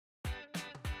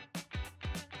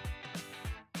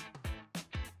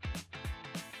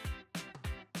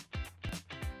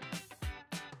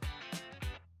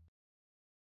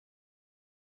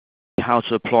how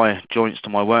to apply joints to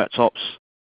my worktops.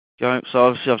 So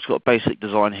obviously I've got a basic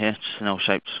design here, just an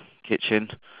L-shaped kitchen,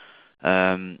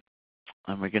 and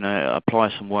we're going to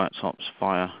apply some worktops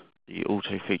via the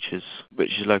auto features,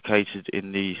 which is located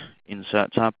in the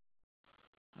insert tab.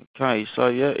 Okay, so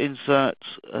yeah, insert,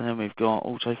 and then we've got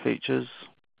auto features.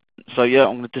 So yeah,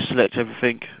 I'm going to deselect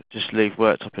everything, just leave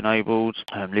worktop enabled,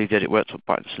 leave the edit worktop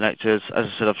button selected. As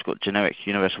I said, I've just got generic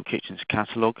universal kitchens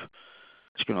catalog.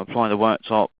 Just going to apply the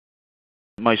worktop.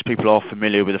 Most people are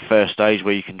familiar with the first stage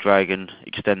where you can drag and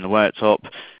extend the worktop.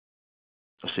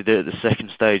 Obviously the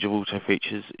second stage of auto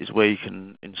features is where you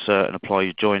can insert and apply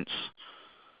your joints.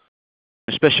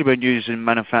 Especially when using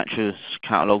manufacturers'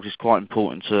 catalogs, it's quite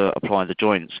important to apply the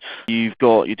joints. You've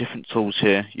got your different tools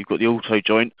here. You've got the auto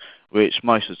joint, which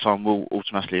most of the time will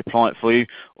automatically apply it for you,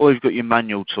 or you've got your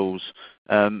manual tools.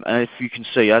 And if you can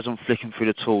see, as I'm flicking through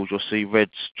the tools, you'll see red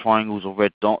triangles or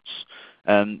red dots.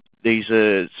 These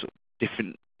are sort of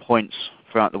different points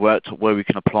throughout the worktop where we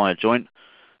can apply a joint.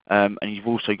 And you've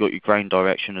also got your grain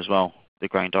direction as well, the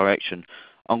grain direction.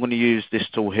 I'm going to use this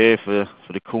tool here for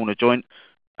the corner joint.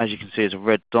 As you can see, there's a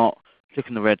red dot. Click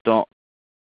on the red dot,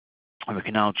 and we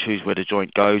can now choose where the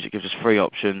joint goes. It gives us 3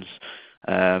 options.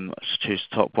 Let's choose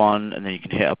the top one, and then you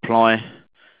can hit apply,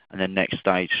 and then next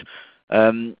stage. I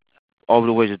would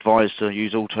always advise to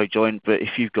use auto joint, but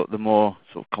if you've got the more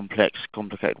sort of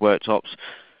complicated worktops,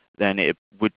 then it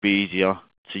would be easier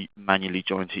to manually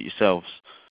joint it yourselves.